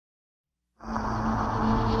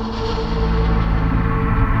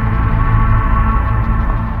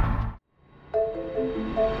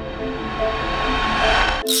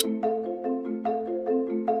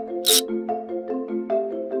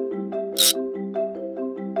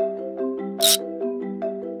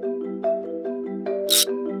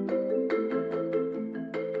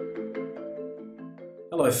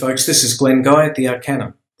Hello folks, this is Glenn Guy at the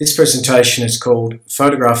Arcanum. This presentation is called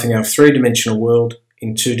Photographing Our Three-Dimensional World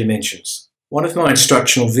in Two Dimensions. One of my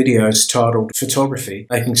instructional videos titled Photography,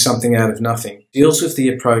 Making Something Out of Nothing, deals with the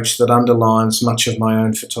approach that underlines much of my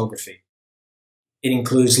own photography. It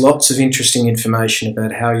includes lots of interesting information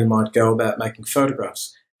about how you might go about making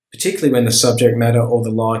photographs, particularly when the subject matter or the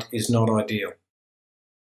light is not ideal.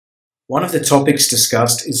 One of the topics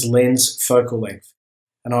discussed is lens focal length,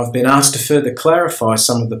 and I've been asked to further clarify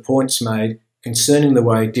some of the points made concerning the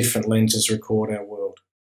way different lenses record our world.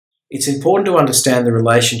 It's important to understand the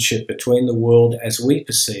relationship between the world as we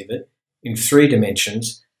perceive it in 3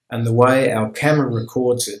 dimensions and the way our camera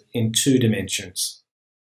records it in 2 dimensions.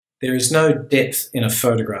 There is no depth in a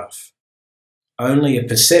photograph, only a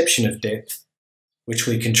perception of depth, which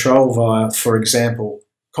we control via, for example,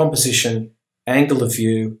 composition, angle of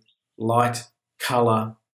view, light,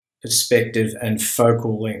 colour, perspective and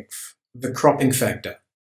focal length. The cropping factor.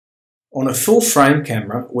 On a full frame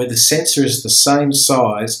camera, where the sensor is the same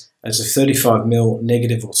size as a 35mm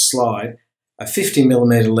negative or slide, a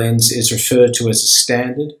 50mm lens is referred to as a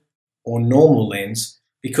standard or normal lens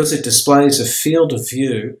because it displays a field of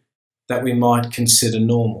view that we might consider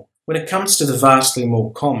normal. When it comes to the vastly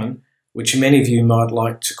more common, which many of you might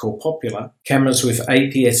like to call popular, cameras with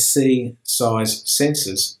APS-C size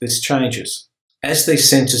sensors, this changes. As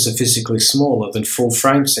these sensors are physically smaller than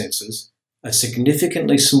full-frame sensors, a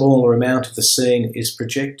significantly smaller amount of the scene is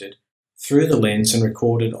projected through the lens and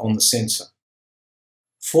recorded on the sensor.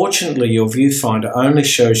 Fortunately, your viewfinder only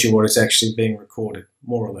shows you what is actually being recorded,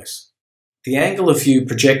 more or less. The angle of view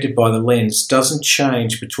projected by the lens doesn't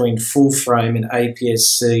change between full-frame and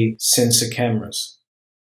APS-C sensor cameras.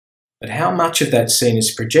 But how much of that scene is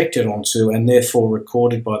projected onto and therefore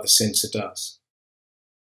recorded by the sensor does.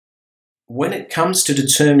 When it comes to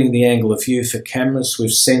determining the angle of view for cameras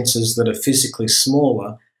with sensors that are physically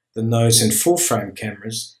smaller than those in full-frame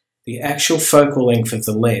cameras, the actual focal length of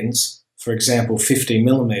the lens, for example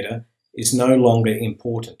 50mm, is no longer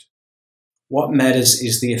important. What matters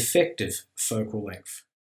is the effective focal length.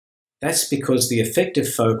 That's because the effective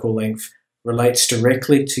focal length relates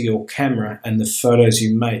directly to your camera and the photos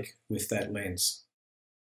you make with that lens.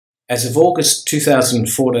 As of August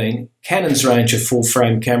 2014, Canon's range of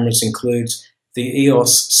full-frame cameras includes the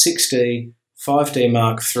EOS 6D, 5D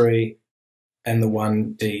Mark III and the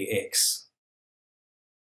 1DX.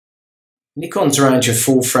 Nikon's range of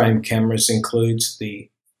full-frame cameras includes the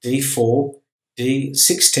D4,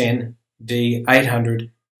 D610, D800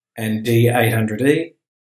 and D800E,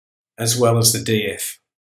 as well as the DF.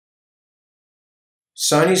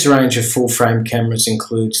 Sony's range of full-frame cameras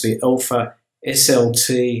includes the Alpha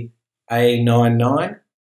SLT A99,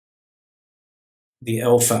 the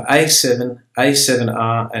Alpha A7,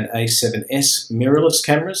 A7R and A7S mirrorless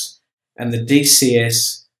cameras, and the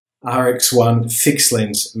DCS RX1 fixed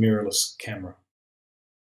lens mirrorless camera.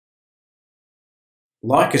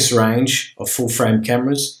 Leicas range of full-frame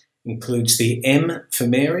cameras includes the M for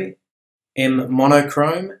Mary, M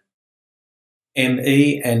monochrome,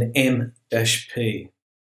 ME and M-P.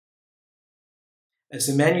 As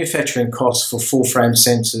the manufacturing cost for full-frame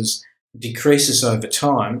sensors decreases over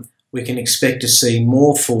time, we can expect to see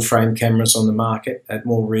more full-frame cameras on the market at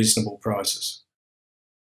more reasonable prices.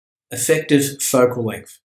 Effective focal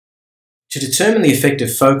length. To determine the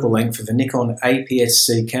effective focal length of a Nikon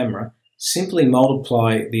APS-C camera, simply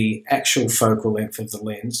multiply the actual focal length of the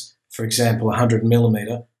lens, for example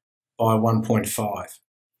 100mm, by 1.5,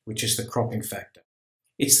 which is the cropping factor.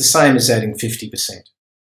 It's the same as adding 50%.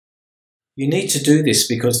 You need to do this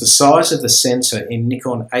because the size of the sensor in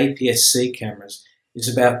Nikon APS-C cameras is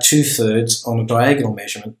about 2/3 on a diagonal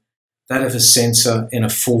measurement that of a sensor in a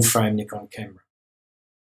full-frame Nikon camera.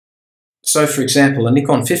 So for example, a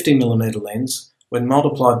Nikon 50mm lens, when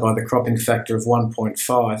multiplied by the cropping factor of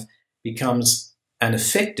 1.5, becomes an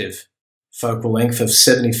effective focal length of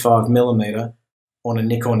 75mm on a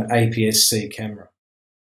Nikon APS-C camera.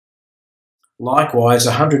 Likewise,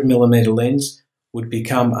 a 100mm lens would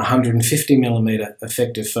become a 150mm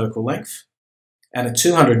effective focal length, and a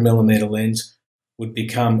 200mm lens would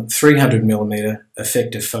become 300mm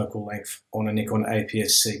effective focal length on a Nikon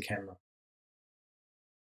APS-C camera.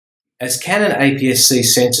 As Canon APS-C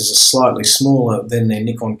sensors are slightly smaller than their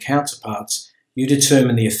Nikon counterparts, you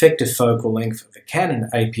determine the effective focal length of a Canon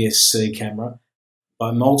APS-C camera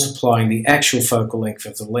by multiplying the actual focal length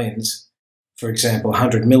of the lens, for example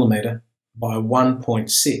 100mm, by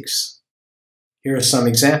 1.6. Here are some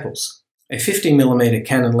examples. A 50mm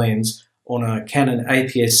Canon lens on a Canon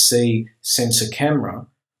APS-C sensor camera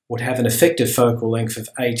would have an effective focal length of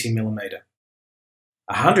 80mm.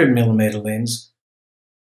 A 100mm lens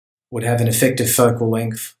would have an effective focal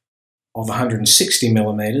length of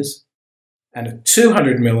 160mm, and a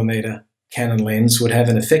 200mm Canon lens would have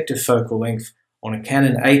an effective focal length on a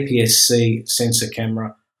Canon APS-C sensor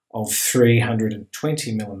camera of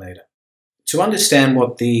 320mm. To understand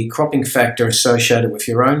what the cropping factor associated with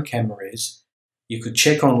your own camera is, you could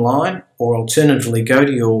check online or alternatively go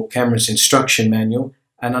to your camera's instruction manual,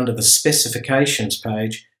 and under the specifications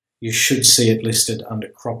page you should see it listed under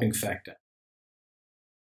cropping factor.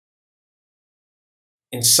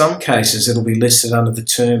 In some cases it'll be listed under the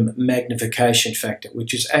term magnification factor,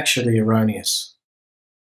 which is actually erroneous.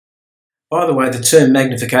 By the way, the term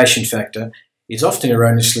magnification factor is often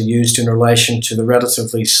erroneously used in relation to the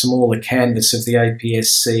relatively smaller canvas of the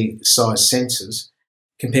APS-C size sensors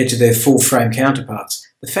compared to their full-frame counterparts.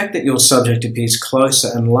 The fact that your subject appears closer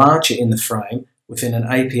and larger in the frame within an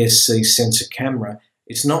APS-C sensor camera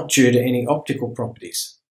is not due to any optical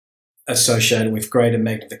properties associated with greater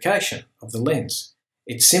magnification of the lens.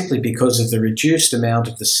 It's simply because of the reduced amount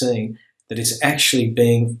of the scene that is actually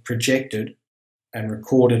being projected and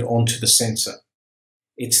recorded onto the sensor.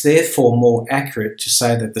 It's therefore more accurate to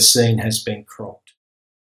say that the scene has been cropped,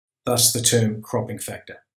 thus the term cropping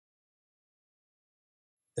factor.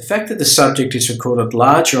 The fact that the subject is recorded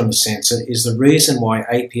larger on the sensor is the reason why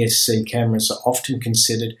APS-C cameras are often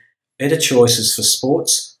considered better choices for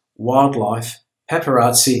sports, wildlife,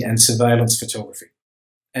 paparazzi and surveillance photography.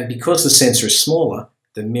 And because the sensor is smaller,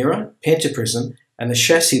 the mirror, pentaprism and the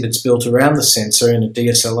chassis that's built around the sensor in a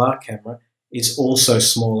DSLR camera is also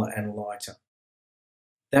smaller and lighter.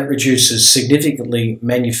 That reduces significantly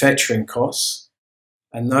manufacturing costs,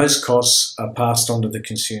 and those costs are passed on to the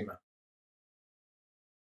consumer.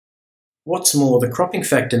 What's more, the cropping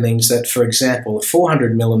factor means that, for example, a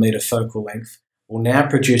 400mm focal length will now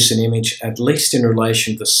produce an image, at least in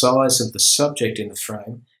relation to the size of the subject in the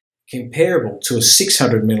frame, comparable to a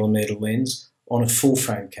 600mm lens on a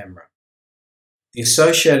full-frame camera. The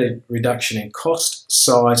associated reduction in cost,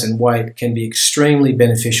 size and weight can be extremely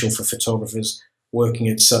beneficial for photographers working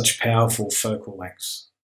at such powerful focal lengths.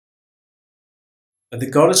 But the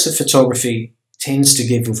goddess of photography tends to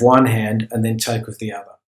give with one hand and then take with the other.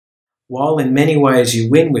 While in many ways you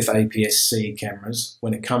win with APS-C cameras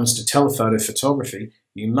when it comes to telephoto photography,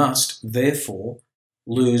 you must, therefore,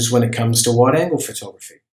 lose when it comes to wide-angle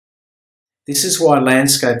photography. This is why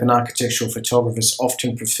landscape and architectural photographers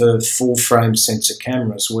often prefer full-frame sensor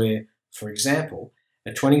cameras where, for example,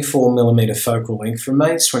 a 24mm focal length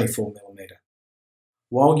remains 24mm.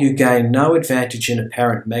 While you gain no advantage in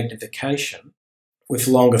apparent magnification with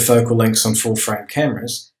longer focal lengths on full-frame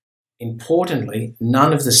cameras, importantly,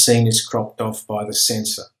 none of the scene is cropped off by the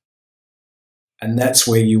sensor. And that's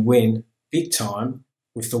where you win big time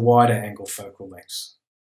with the wider angle focal lengths.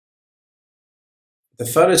 The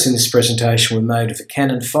photos in this presentation were made with a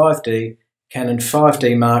Canon 5D, Canon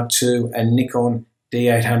 5D Mark II and Nikon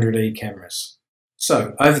D800E cameras.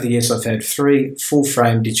 So, over the years I've had 3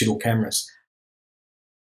 full-frame digital cameras.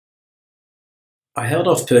 I held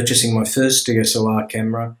off purchasing my first DSLR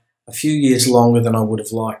camera a few years longer than I would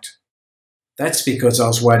have liked. That's because I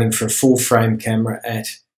was waiting for a full-frame camera at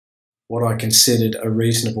what I considered a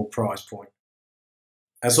reasonable price point.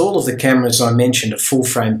 As all of the cameras I mentioned are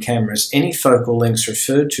full-frame cameras, any focal lengths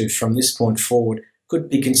referred to from this point forward could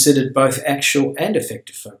be considered both actual and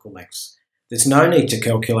effective focal lengths. There's no need to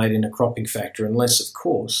calculate in a cropping factor unless, of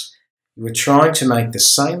course, you are trying to make the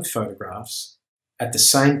same photographs at the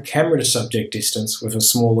same camera-to-subject distance with a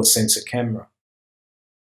smaller sensor camera.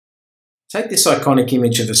 Take this iconic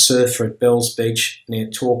image of a surfer at Bells Beach near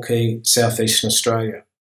Torquay, southeastern Australia.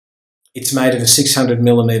 It's made of a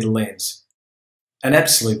 600mm lens. An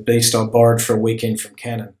absolute beast I borrowed for a weekend from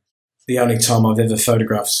Canon, the only time I've ever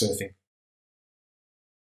photographed surfing.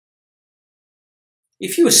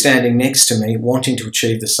 If you were standing next to me wanting to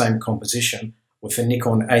achieve the same composition with a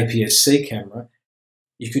Nikon APS-C camera,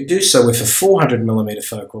 you could do so with a 400mm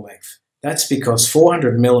focal length. That's because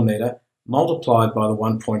 400mm multiplied by the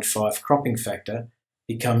 1.5 cropping factor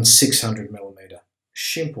becomes 600mm.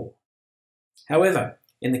 Simple. However,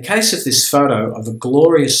 in the case of this photo of a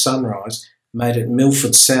glorious sunrise made at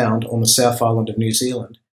Milford Sound on the South Island of New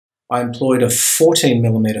Zealand, I employed a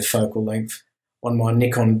 14mm focal length on my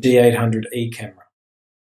Nikon D800E camera.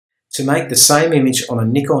 To make the same image on a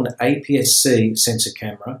Nikon APS-C sensor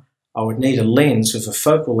camera, I would need a lens with a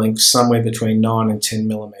focal length somewhere between 9 and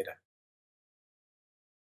 10mm.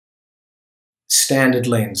 Standard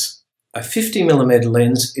lens. A 50mm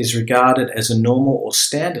lens is regarded as a normal or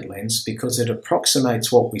standard lens because it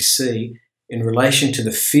approximates what we see in relation to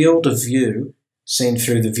the field of view seen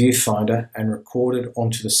through the viewfinder and recorded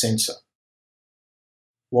onto the sensor.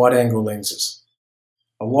 Wide-angle lenses.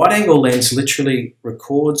 A wide-angle lens literally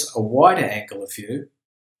records a wider angle of view,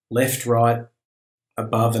 left, right,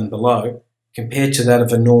 above and below, compared to that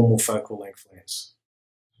of a normal focal length lens.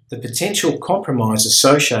 The potential compromise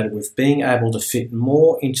associated with being able to fit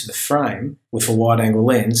more into the frame with a wide-angle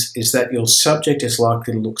lens is that your subject is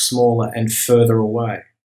likely to look smaller and further away.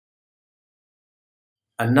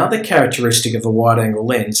 Another characteristic of a wide-angle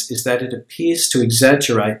lens is that it appears to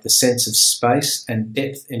exaggerate the sense of space and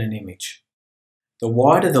depth in an image. The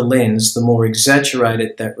wider the lens, the more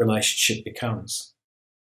exaggerated that relationship becomes.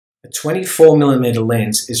 A 24mm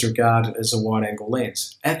lens is regarded as a wide-angle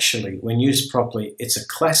lens. Actually, when used properly, it's a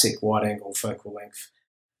classic wide-angle focal length,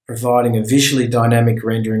 providing a visually dynamic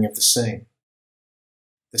rendering of the scene.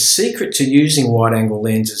 The secret to using wide-angle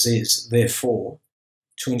lenses is, therefore,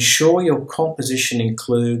 to ensure your composition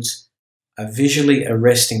includes a visually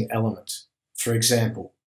arresting element. For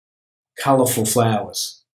example, colourful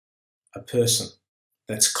flowers, a person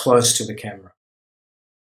that's close to the camera.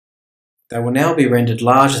 They will now be rendered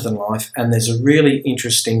larger than life, and there's a really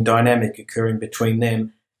interesting dynamic occurring between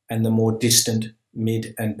them and the more distant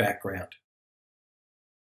mid and background.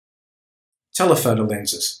 Telephoto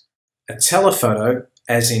lenses. A telephoto,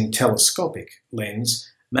 as in telescopic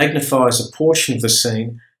lens, magnifies a portion of the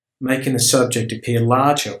scene, making the subject appear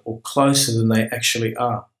larger or closer than they actually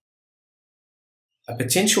are. A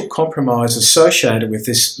potential compromise associated with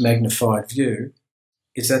this magnified view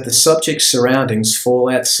is that the subject's surroundings fall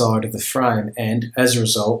outside of the frame and, as a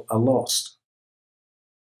result, are lost.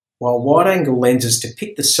 While wide-angle lenses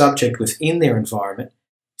depict the subject within their environment,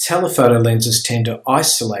 telephoto lenses tend to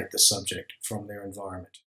isolate the subject from their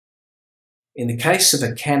environment. In the case of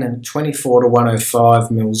a Canon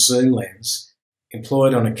 24-105mm zoom lens,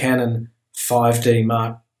 employed on a Canon 5D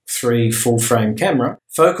Mark III full-frame camera,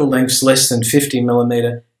 focal lengths less than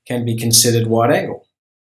 50mm can be considered wide-angle,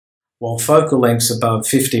 while focal lengths above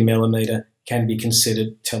 50mm can be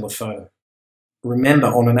considered telephoto. Remember,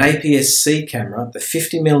 on an APS-C camera, the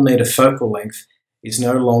 50mm focal length is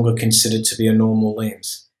no longer considered to be a normal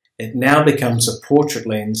lens. It now becomes a portrait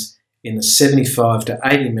lens in the 75 to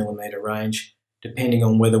 80mm range, depending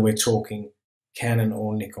on whether we're talking Canon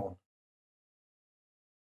or Nikon.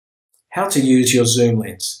 How to use your zoom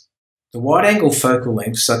lens. The wide-angle focal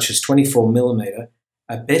lengths, such as 24mm,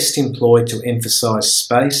 are best employed to emphasize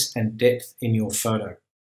space and depth in your photo.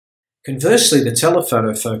 Conversely, the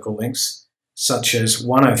telephoto focal lengths, such as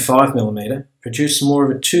 105mm, produce more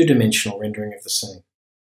of a two-dimensional rendering of the scene.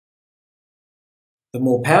 The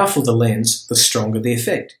more powerful the lens, the stronger the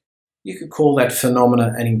effect. You could call that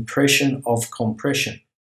phenomena an impression of compression.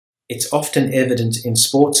 It's often evident in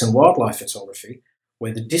sports and wildlife photography,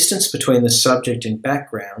 where the distance between the subject and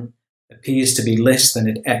background appears to be less than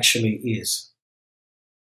it actually is.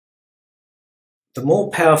 The more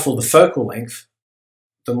powerful the focal length,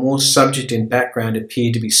 the more subject and background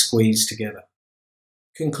appear to be squeezed together.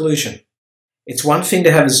 Conclusion. It's one thing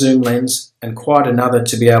to have a zoom lens and quite another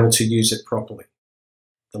to be able to use it properly.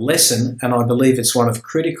 The lesson, and I believe it's one of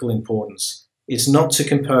critical importance, is not to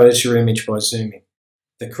compose your image by zooming.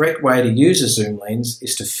 The correct way to use a zoom lens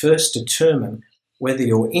is to first determine whether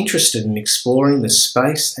you're interested in exploring the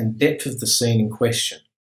space and depth of the scene in question,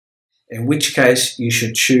 in which case you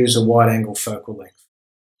should choose a wide-angle focal length.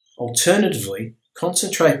 Alternatively,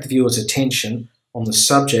 concentrate the viewer's attention on the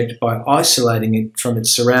subject by isolating it from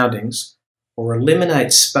its surroundings, or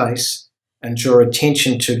eliminate space and draw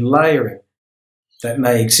attention to layering that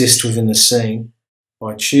may exist within the scene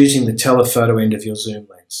by choosing the telephoto end of your zoom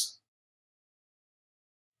lens.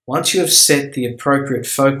 Once you have set the appropriate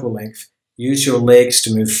focal length, use your legs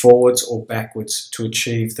to move forwards or backwards to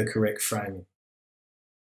achieve the correct framing.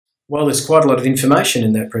 Well, there's quite a lot of information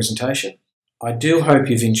in that presentation. I do hope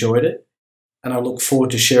you've enjoyed it, and I look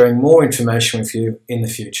forward to sharing more information with you in the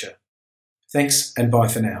future. Thanks, and bye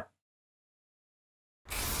for now.